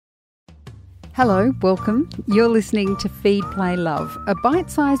Hello, welcome. You're listening to Feed, Play, Love, a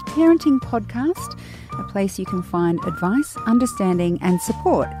bite-sized parenting podcast, a place you can find advice, understanding and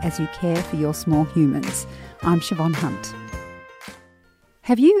support as you care for your small humans. I'm Siobhan Hunt.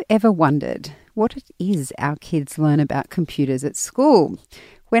 Have you ever wondered what it is our kids learn about computers at school?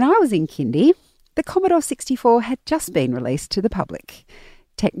 When I was in kindy, the Commodore 64 had just been released to the public.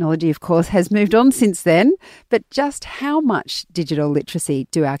 Technology, of course, has moved on since then, but just how much digital literacy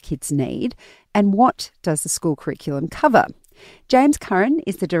do our kids need, and what does the school curriculum cover? James Curran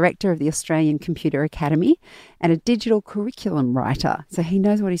is the director of the Australian Computer Academy and a digital curriculum writer, so he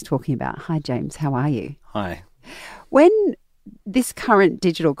knows what he's talking about. Hi, James. How are you? Hi. When this current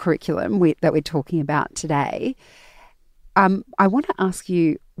digital curriculum that we're talking about today, I want to ask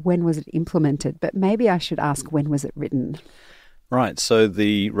you, when was it implemented? But maybe I should ask, when was it written? Right, so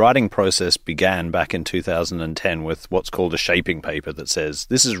the writing process began back in 2010 with what's called a shaping paper that says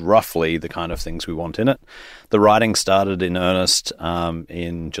this is roughly the kind of things we want in it. The writing started in earnest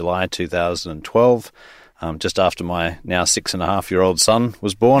in July 2012, just after my now 6.5-year-old son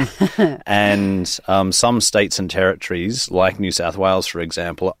was born. And some states and territories, like New South Wales, for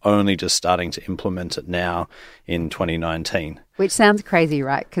example, are only just starting to implement it now in 2019. Which sounds crazy,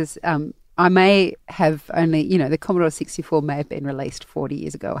 right? Because I may have only, the Commodore 64 may have been released 40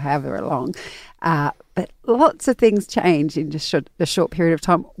 years ago, however long. But lots of things change in just a short period of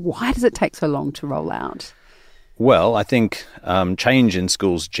time. Why does it take so long to roll out? Well, I think change in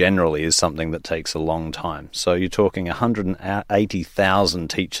schools generally is something that takes a long time. So you're talking 180,000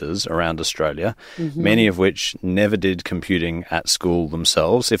 teachers around Australia, many of which never did computing at school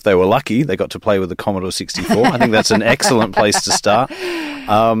themselves. If they were lucky, they got to play with the Commodore 64. I think that's an excellent place to start.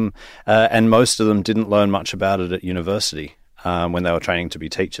 And most of them didn't learn much about it at university when they were training to be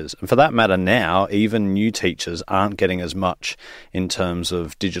teachers. And for that matter now, even new teachers aren't getting as much in terms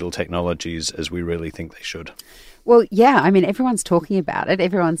of digital technologies as we really think they should. Well, yeah, I mean, everyone's talking about it.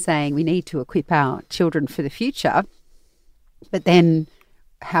 Everyone's saying we need to equip our children for the future. But then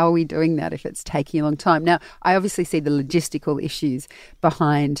how are we doing that if it's taking a long time? Now, I obviously see the logistical issues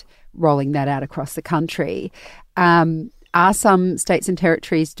behind rolling that out across the country. Are some states and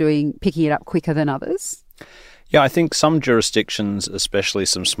territories picking it up quicker than others? Yeah, I think some jurisdictions, especially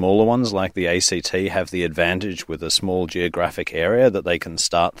some smaller ones like the ACT, have the advantage with a small geographic area that they can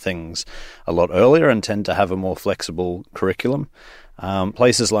start things a lot earlier and tend to have a more flexible curriculum.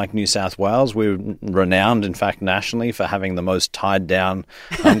 Places like New South Wales, we're renowned, in fact, nationally for having the most tied down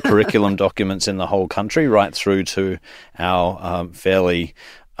curriculum documents in the whole country, right through to our fairly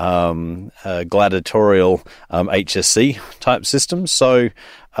gladiatorial HSC type systems. So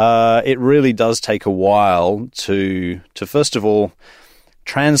it really does take a while to first of all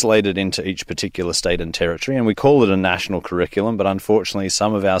translate it into each particular state and territory, and we call it a national curriculum, but unfortunately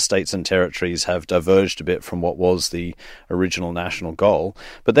some of our states and territories have diverged a bit from what was the original national goal.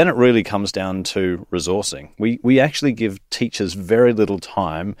 But then it really comes down to resourcing. We actually give teachers very little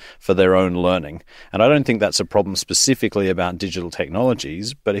time for their own learning, and I don't think that's a problem specifically about digital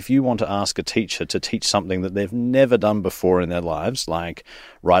technologies, but if you want to ask a teacher to teach something that they've never done before in their lives, like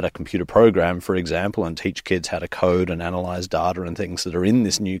write a computer program, for example, and teach kids how to code and analyze data and things that are in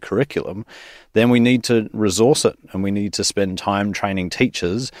this new curriculum, then we need to resource it, and we need to spend time training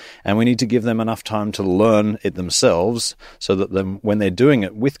teachers, and we need to give them enough time to learn it themselves so that when they're doing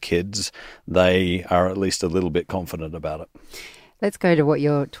it with kids, they are at least a little bit confident about it. Let's go to what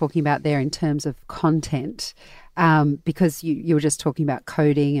you're talking about there in terms of content, because you were just talking about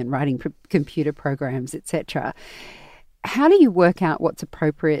coding and writing computer programs, etc. How do you work out what's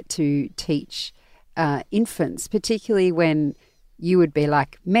appropriate to teach infants, particularly when you would be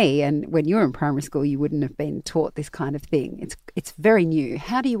like me, and when you were in primary school, you wouldn't have been taught this kind of thing. It's very new.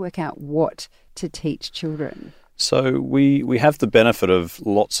 How do you work out what to teach children? So we have the benefit of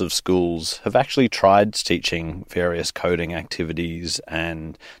lots of schools have actually tried teaching various coding activities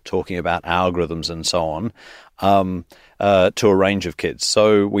and talking about algorithms and so on. To a range of kids.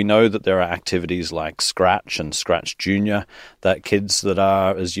 So we know that there are activities like Scratch and Scratch Junior that kids that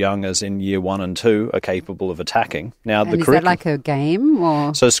are as young as in year 1 and 2 are capable of attacking. Now, and is that like a game?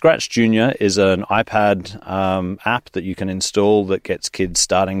 Or? So Scratch Junior is an iPad app that you can install that gets kids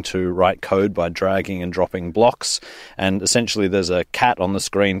starting to write code by dragging and dropping blocks. And essentially there's a cat on the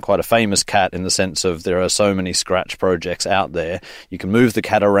screen, quite a famous cat in the sense of there are so many Scratch projects out there. You can move the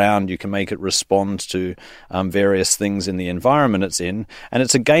cat around, you can make it respond to various things in the environment it's in. And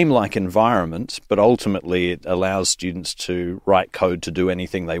it's a game-like environment, but ultimately it allows students to write code to do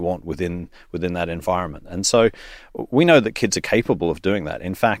anything they want within that environment. And so we know that kids are capable of doing that.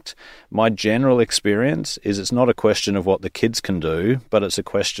 In fact, my general experience is it's not a question of what the kids can do, but it's a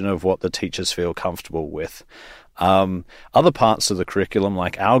question of what the teachers feel comfortable with. Other parts of the curriculum,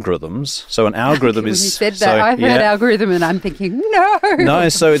 like algorithms. So an algorithm When is... you said that, I've heard algorithm and I'm thinking, no. No,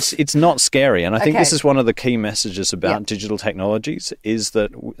 so it's not scary. And I think this is one of the key messages about digital technologies, is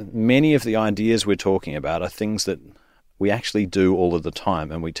that many of the ideas we're talking about are things that we actually do all of the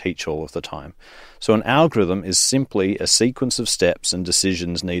time and we teach all of the time. So an algorithm is simply a sequence of steps and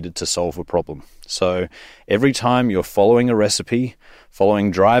decisions needed to solve a problem. So every time you're following a recipe,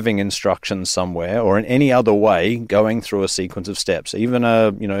 following driving instructions somewhere, or in any other way going through a sequence of steps, even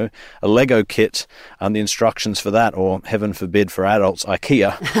a Lego kit and the instructions for that, or heaven forbid for adults,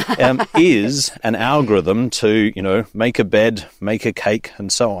 IKEA, is an algorithm to, make a bed, make a cake,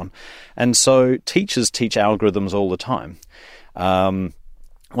 and so on. And so teachers teach algorithms all the time.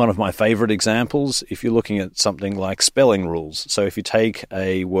 One of my favorite examples, if you're looking at something like spelling rules. So if you take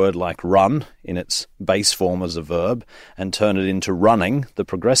a word like run in its base form as a verb and turn it into running, the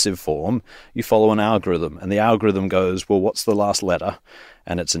progressive form, you follow an algorithm. And the algorithm goes, well, what's the last letter?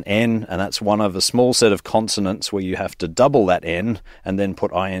 And it's an N, and that's one of a small set of consonants where you have to double that N and then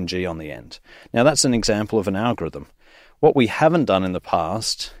put ing on the end. Now, that's an example of an algorithm. What we haven't done in the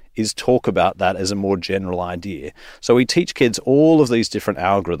past is talk about that as a more general idea. So we teach kids all of these different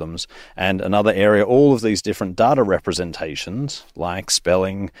algorithms, and another area, all of these different data representations, like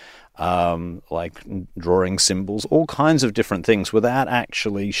spelling, like drawing symbols, all kinds of different things, without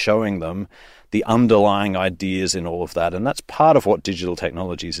actually showing them the underlying ideas in all of that. And that's part of what digital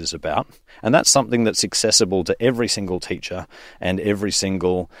technologies is about. And that's something that's accessible to every single teacher and every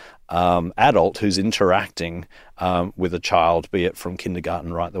single adult who's interacting with a child, be it from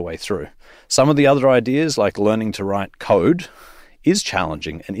kindergarten right the way through. Some of the other ideas, like learning to write code, is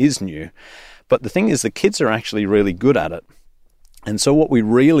challenging and is new. But the thing is, the kids are actually really good at it. And so what we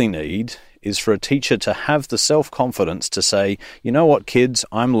really need is for a teacher to have the self-confidence to say, you know what, kids,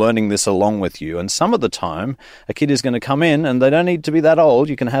 I'm learning this along with you. And some of the time, a kid is going to come in, and they don't need to be that old.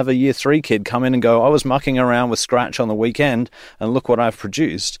 You can have a year 3 kid come in and go, I was mucking around with Scratch on the weekend, and look what I've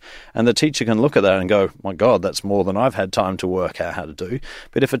produced. And the teacher can look at that and go, my God, that's more than I've had time to work out how to do.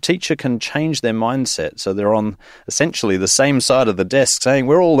 But if a teacher can change their mindset so they're on essentially the same side of the desk saying,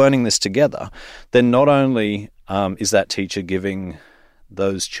 we're all learning this together, then not only is that teacher giving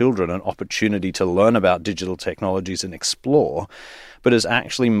those children an opportunity to learn about digital technologies and explore, but is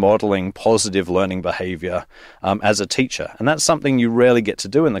actually modeling positive learning behavior as a teacher. And that's something you rarely get to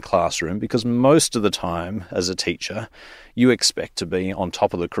do in the classroom, because most of the time as a teacher, you expect to be on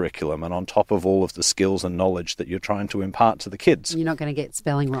top of the curriculum and on top of all of the skills and knowledge that you're trying to impart to the kids. You're not going to get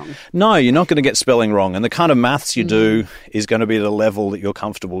spelling wrong. No, you're not going to get spelling wrong. And the kind of maths you do is going to be the level that you're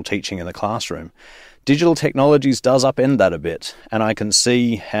comfortable teaching in the classroom. Digital technologies does upend that a bit, and I can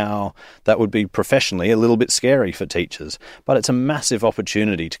see how that would be professionally a little bit scary for teachers, but it's a massive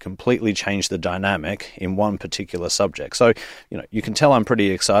opportunity to completely change the dynamic in one particular subject. So, you can tell I'm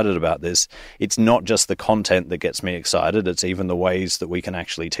pretty excited about this. It's not just the content that gets me excited, it's even the ways that we can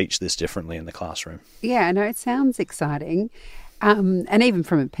actually teach this differently in the classroom. Yeah, no, it sounds exciting. And even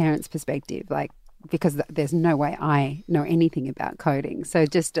from a parent's perspective, because there's no way I know anything about coding. So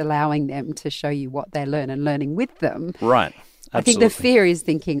just allowing them to show you what they learn and learning with them. Right. Absolutely. I think the fear is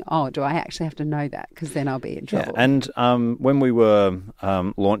thinking, do I actually have to know that? Because then I'll be in trouble. Yeah. And when we were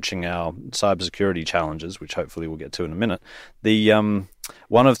launching our cybersecurity challenges, which hopefully we'll get to in a minute,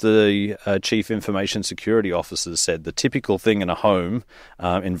 one of the chief information security officers said the typical thing in a home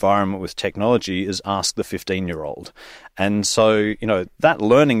environment with technology is ask the 15-year-old. And so, that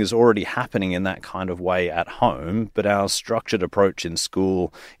learning is already happening in that kind of way at home, but our structured approach in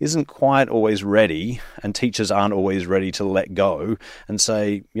school isn't quite always ready, and teachers aren't always ready to let go and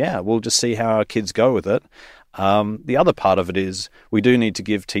say, yeah, we'll just see how our kids go with it. The other part of it is we do need to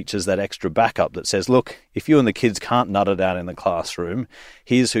give teachers that extra backup that says, look, if you and the kids can't nut it out in the classroom,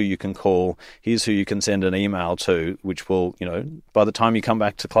 here's who you can call, here's who you can send an email to, which will, by the time you come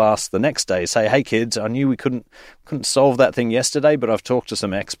back to class the next day, say, hey kids, I knew we couldn't solve that thing yesterday, but I've talked to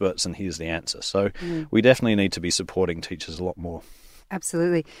some experts and here's the answer. So we definitely need to be supporting teachers a lot more.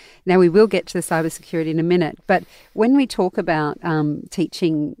 Absolutely. Now, we will get to the cybersecurity in a minute, but when we talk about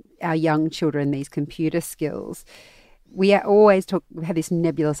teaching our young children these computer skills, we have this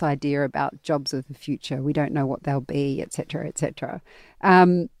nebulous idea about jobs of the future. We don't know what they'll be, et cetera, et cetera.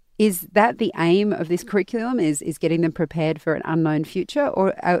 Is that the aim of this curriculum, is getting them prepared for an unknown future,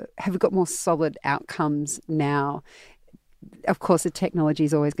 or have we got more solid outcomes now of course, the technology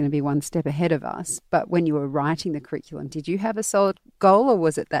is always going to be one step ahead of us. But when you were writing the curriculum, did you have a solid goal, or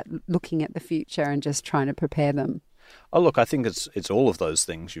was it that looking at the future and just trying to prepare them? Oh, look, I think it's all of those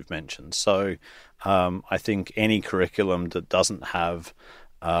things you've mentioned. So I think any curriculum that doesn't have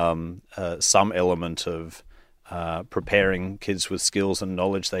some element of preparing kids with skills and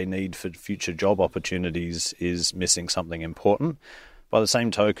knowledge they need for future job opportunities is missing something important. By the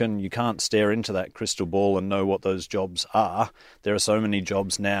same token, you can't stare into that crystal ball and know what those jobs are. There are so many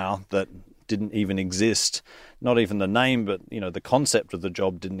jobs now that didn't even exist. Not even the name, but the concept of the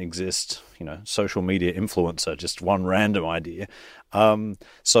job didn't exist. Social media influencer, just one random idea.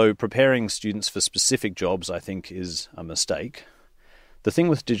 So preparing students for specific jobs, I think, is a mistake. The thing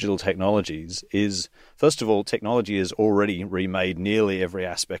with digital technologies is, first of all, technology has already remade nearly every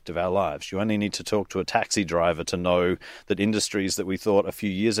aspect of our lives. You only need to talk to a taxi driver to know that industries that we thought a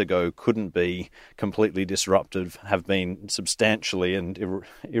few years ago couldn't be completely disrupted have been substantially and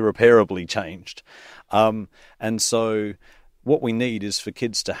irreparably changed. And so what we need is for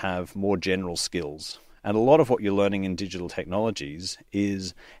kids to have more general skills. And a lot of what you're learning in digital technologies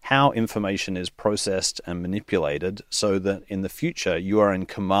is how information is processed and manipulated so that in the future you are in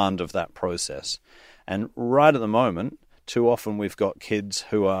command of that process. And right at the moment, too often we've got kids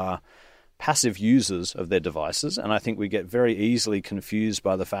who are passive users of their devices, and I think we get very easily confused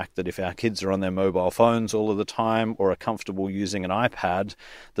by the fact that if our kids are on their mobile phones all of the time or are comfortable using an iPad,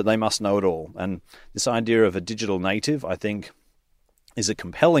 that they must know it all. And this idea of a digital native, I think, is a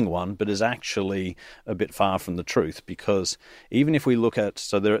compelling one, but is actually a bit far from the truth, because even if we look at,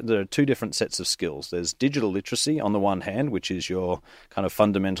 so there are two different sets of skills. There's digital literacy on the one hand, which is your kind of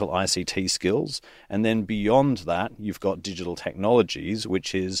fundamental ICT skills, and then beyond that, you've got digital technologies,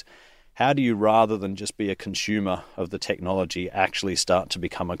 which is how do you, rather than just be a consumer of the technology, actually start to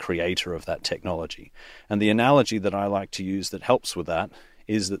become a creator of that technology. And the analogy that I like to use that helps with that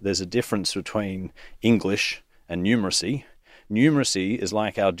is that there's a difference between English and numeracy. Numeracy is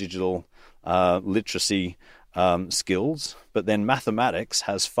like our digital literacy skills, but then mathematics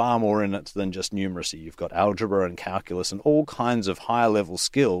has far more in it than just numeracy. You've got algebra and calculus and all kinds of higher level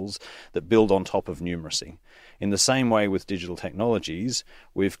skills that build on top of numeracy. In the same way with digital technologies,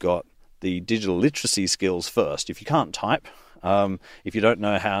 we've got the digital literacy skills first. If you can't type, if you don't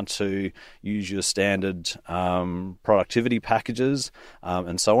know how to use your standard productivity packages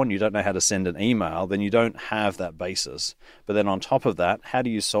and so on, you don't know how to send an email, then you don't have that basis. But then on top of that, how do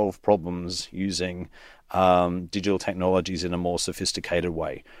you solve problems using digital technologies in a more sophisticated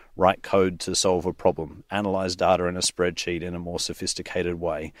way? Write code to solve a problem, analyze data in a spreadsheet in a more sophisticated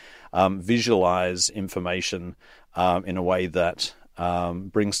way, visualize information in a way that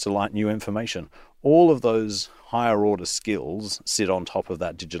brings to light new information. All of those higher order skills sit on top of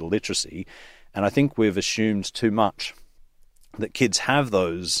that digital literacy. And I think we've assumed too much that kids have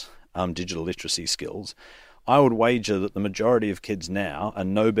those digital literacy skills. I would wager that the majority of kids now are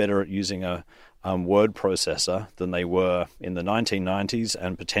no better at using a word processor than they were in the 1990s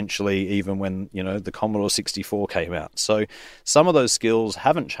and potentially even when, the Commodore 64 came out. So some of those skills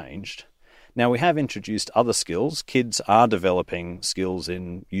haven't changed. Now, we have introduced other skills. Kids are developing skills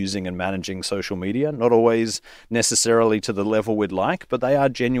in using and managing social media, not always necessarily to the level we'd like, but they are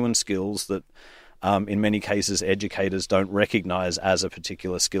genuine skills that in many cases educators don't recognize as a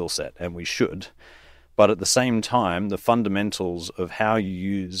particular skill set, and we should. But at the same time, the fundamentals of how you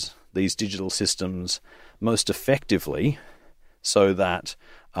use these digital systems most effectively so that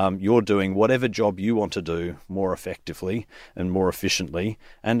you're doing whatever job you want to do more effectively and more efficiently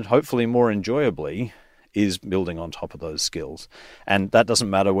and hopefully more enjoyably is building on top of those skills. And that doesn't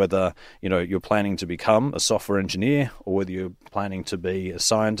matter whether you're planning to become a software engineer or whether you're planning to be a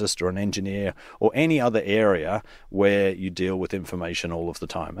scientist or an engineer or any other area where you deal with information all of the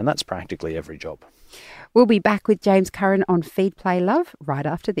time. And that's practically every job. We'll be back with James Curran on Feed, Play, Love right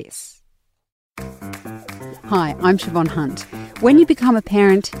after this. Hi, I'm Siobhan Hunt. When you become a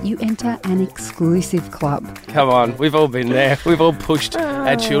parent, you enter an exclusive club. Come on, we've all been there. We've all pushed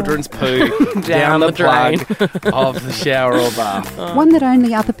our children's poo down the drain of the shower or bath. One that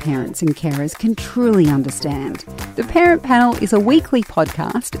only other parents and carers can truly understand. The Parent Panel is a weekly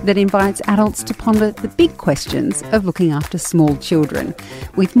podcast that invites adults to ponder the big questions of looking after small children,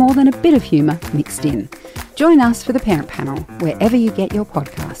 with more than a bit of humour mixed in. Join us for The Parent Panel, wherever you get your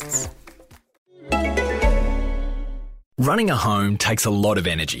podcasts. Running a home takes a lot of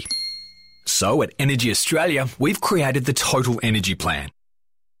energy. So at Energy Australia, we've created the Total Energy Plan.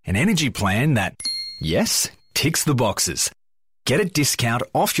 An energy plan that, yes, ticks the boxes. Get a discount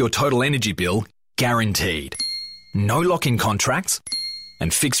off your total energy bill, guaranteed. No lock-in contracts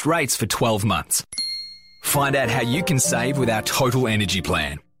and fixed rates for 12 months. Find out how you can save with our total energy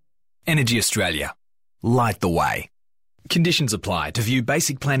plan. Energy Australia. Light the way. Conditions apply. To view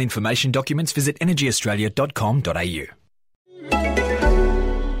basic plan information documents, visit energyaustralia.com.au.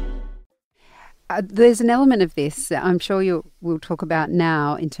 There's an element of this that I'm sure we'll talk about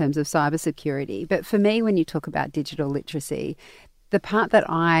now in terms of cybersecurity. But for me, when you talk about digital literacy, the part that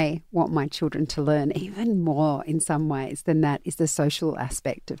I want my children to learn even more in some ways than that is the social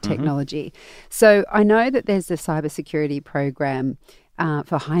aspect of technology. So I know that there's a cybersecurity program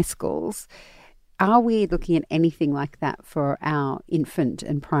for high schools. Are we looking at anything like that for our infant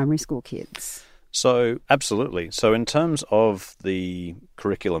and primary school kids? So absolutely. So in terms of the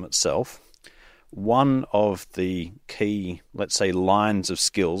curriculum itself, one of the key, let's say, lines of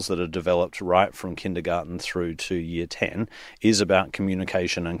skills that are developed right from kindergarten through to year 10 is about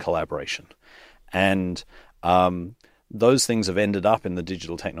communication and collaboration. And those things have ended up in the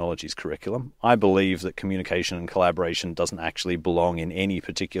digital technologies curriculum. I believe that communication and collaboration doesn't actually belong in any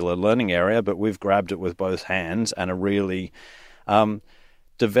particular learning area, but we've grabbed it with both hands and are really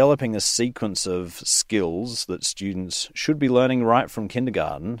developing a sequence of skills that students should be learning right from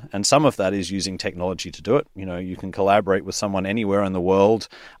kindergarten, and some of that is using technology to do it. You know, you can collaborate with someone anywhere in the world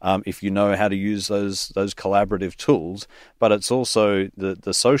if you know how to use those collaborative tools. But it's also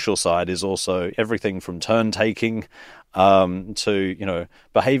the social side is also everything from turn taking to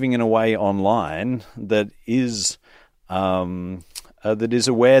behaving in a way online that is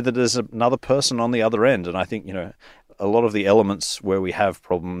aware that there's another person on the other end. And I think a lot of the elements where we have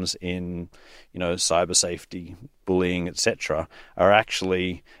problems in, cyber safety, bullying, etc., are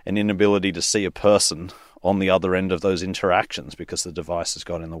actually an inability to see a person on the other end of those interactions because the device has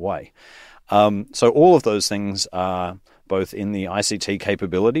got in the way. So all of those things are both in the ICT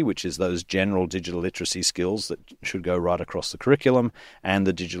capability, which is those general digital literacy skills that should go right across the curriculum, and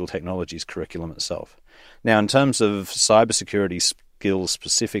the digital technologies curriculum itself. Now, in terms of cybersecurity skills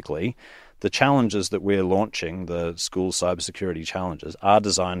specifically, the challenges that we're launching, the school cybersecurity challenges, are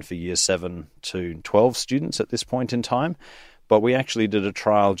designed for year 7 to 12 students at this point in time. But we actually did a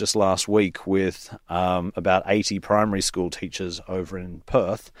trial just last week with about 80 primary school teachers over in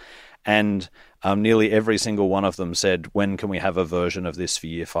Perth, and nearly every single one of them said, when can we have a version of this for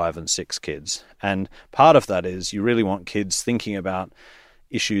year 5 and 6 kids? And part of that is you really want kids thinking about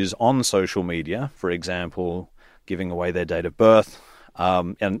issues on social media, for example, giving away their date of birth,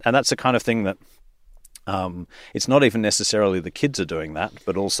 and that's the kind of thing that it's not even necessarily the kids are doing that,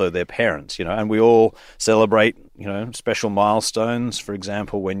 but also their parents, and we all celebrate, special milestones. For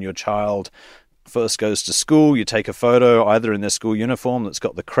example, when your child first goes to school, you take a photo either in their school uniform that's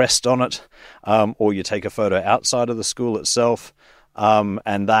got the crest on it, or you take a photo outside of the school itself,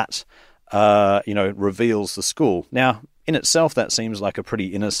 and that, reveals the school. Now, in itself, that seems like a pretty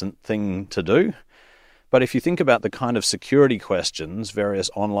innocent thing to do. But if you think about the kind of security questions various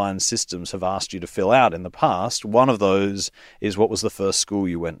online systems have asked you to fill out in the past, one of those is, what was the first school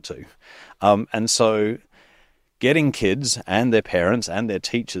you went to? And so getting kids and their parents and their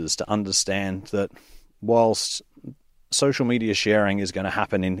teachers to understand that whilst social media sharing is going to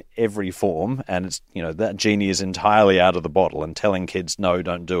happen in every form, and it's, that genie is entirely out of the bottle, and telling kids, no,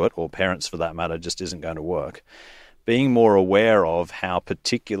 don't do it, or parents for that matter, just isn't going to work. Being more aware of how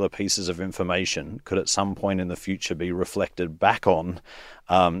particular pieces of information could at some point in the future be reflected back on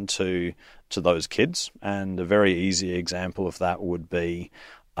to those kids. And a very easy example of that would be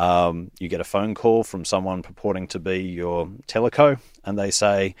you get a phone call from someone purporting to be your teleco, and they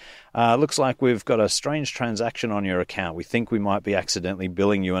say, looks like we've got a strange transaction on your account. We think we might be accidentally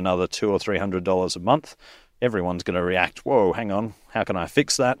billing you another $200 or $300 a month. Everyone's going to react, whoa, hang on, how can I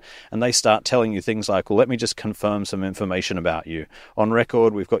fix that? And they start telling you things like, well, let me just confirm some information about you. On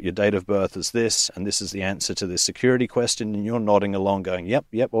record, we've got your date of birth as this, and this is the answer to this security question, and you're nodding along going, yep,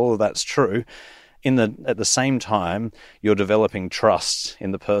 all of that's true. At the same time, you're developing trust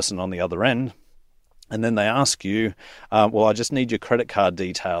in the person on the other end, and then they ask you, well, I just need your credit card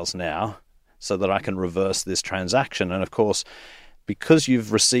details now so that I can reverse this transaction. And of course, because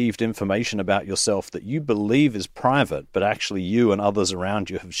you've received information about yourself that you believe is private, but actually you and others around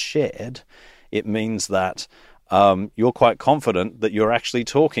you have shared, it means that you're quite confident that you're actually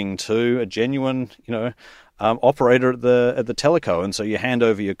talking to a genuine, operator at the teleco. And so you hand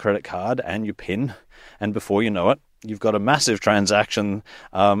over your credit card and your PIN, and before you know it, you've got a massive transaction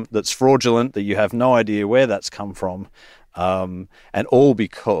that's fraudulent, that you have no idea where that's come from, and all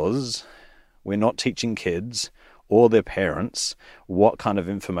because we're not teaching kids or their parents what kind of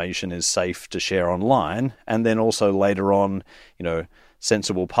information is safe to share online. And then also later on,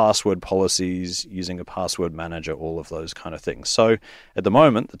 sensible password policies, using a password manager, all of those kind of things. So at the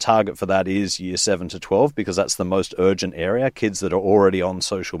moment, the target for that is year 7 to 12 because that's the most urgent area, kids that are already on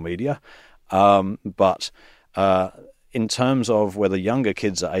social media. But in terms of whether younger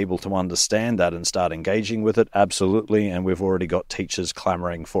kids are able to understand that and start engaging with it, absolutely, and we've already got teachers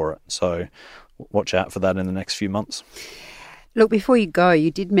clamouring for it. So watch out for that in the next few months. Look, before you go, you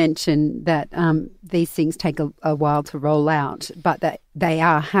did mention that these things take a while to roll out, but that they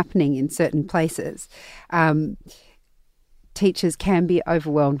are happening in certain places. Teachers can be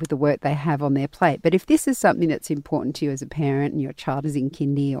overwhelmed with the work they have on their plate. But if this is something that's important to you as a parent and your child is in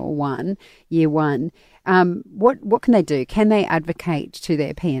kindy or year one, what can they do? Can they advocate to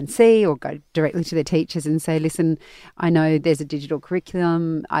their PNC or go directly to their teachers and say, listen, I know there's a digital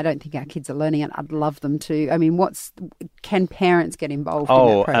curriculum. I don't think our kids are learning it. I'd love them to. I mean, can parents get involved in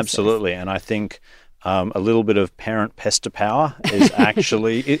that process? Absolutely. And I think a little bit of parent pester power is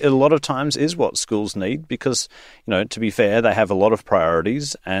actually, a lot of times is what schools need because, to be fair, they have a lot of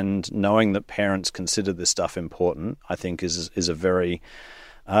priorities, and knowing that parents consider this stuff important, I think is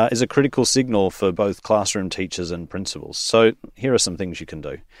a critical signal for both classroom teachers and principals. So here are some things you can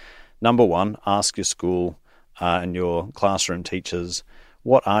do. Number one, ask your school and your classroom teachers,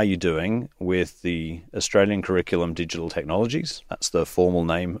 what are you doing with the Australian Curriculum Digital Technologies? That's the formal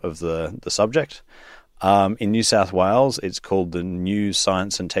name of the subject. In New South Wales, it's called the New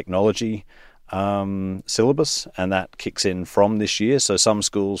Science and Technology syllabus, and that kicks in from this year. So some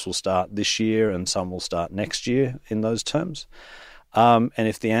schools will start this year and some will start next year in those terms. And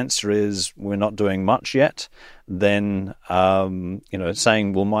if the answer is we're not doing much yet, then,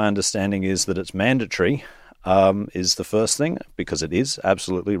 saying, well, my understanding is that it's mandatory is the first thing, because it is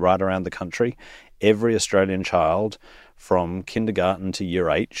absolutely right around the country. Every Australian child from kindergarten to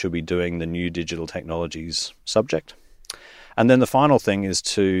year 8 should be doing the new digital technologies subject. And then the final thing is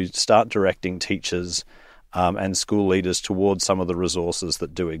to start directing teachers and school leaders towards some of the resources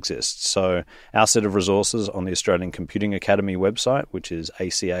that do exist. So our set of resources on the Australian Computing Academy website, which is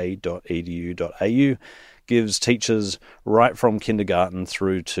aca.edu.au, gives teachers right from kindergarten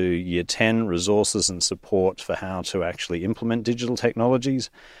through to year 10 resources and support for how to actually implement digital technologies.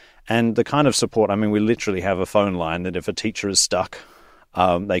 And the kind of support, we literally have a phone line that if a teacher is stuck,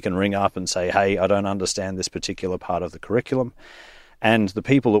 they can ring up and say, hey, I don't understand this particular part of the curriculum. And the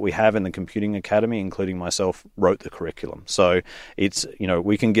people that we have in the Computing Academy, including myself, wrote the curriculum. So it's,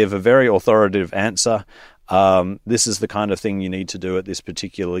 we can give a very authoritative answer. This is the kind of thing you need to do at this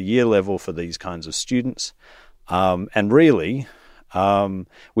particular year level for these kinds of students. And really,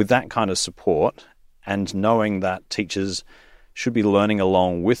 with that kind of support and knowing that teachers should be learning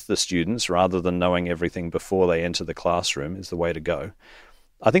along with the students rather than knowing everything before they enter the classroom is the way to go.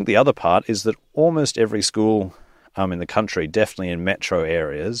 I think the other part is that almost every school in the country, definitely in metro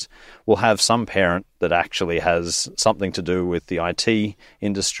areas, will have some parent that actually has something to do with the IT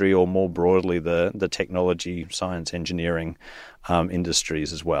industry or more broadly the technology, science, engineering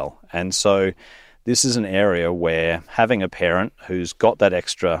industries as well. And so this is an area where having a parent who's got that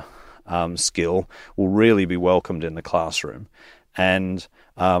extra skill will really be welcomed in the classroom. And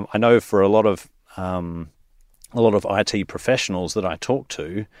I know for a lot of IT professionals that I talk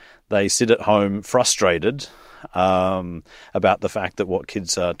to, they sit at home frustrated about the fact that what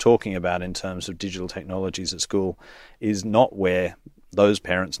kids are talking about in terms of digital technologies at school is not where those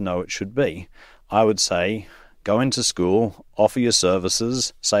parents know it should be. I would say go into school, offer your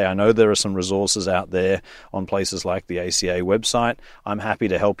services, say, I know there are some resources out there on places like the ACA website. I'm happy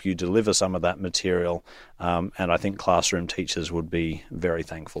to help you deliver some of that material. And I think classroom teachers would be very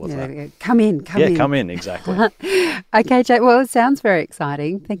thankful of that. Come in. Yeah, come in, exactly. Okay, Jake, well, it sounds very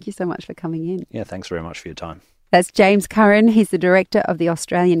exciting. Thank you so much for coming in. Yeah, thanks very much for your time. That's James Curran. He's the director of the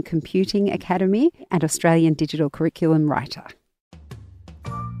Australian Computing Academy and Australian Digital Curriculum writer.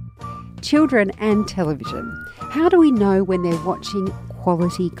 Children and television. How do we know when they're watching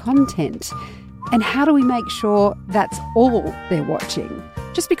quality content? And how do we make sure that's all they're watching?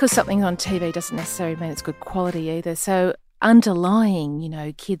 Just because something's on TV doesn't necessarily mean it's good quality either. So underlying,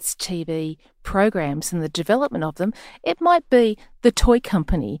 kids' TV programs and the development of them, it might be the toy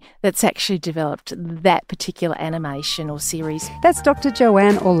company that's actually developed that particular animation or series. That's Dr.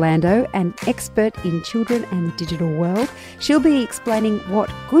 Joanne Orlando, an expert in children and the digital world. She'll be explaining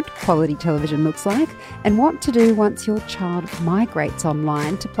what good quality television looks like and what to do once your child migrates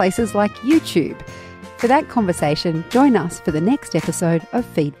online to places like YouTube. For that conversation, join us for the next episode of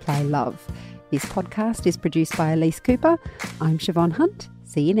Feed, Play, Love. This podcast is produced by Elise Cooper. I'm Siobhan Hunt.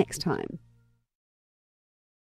 See you next time.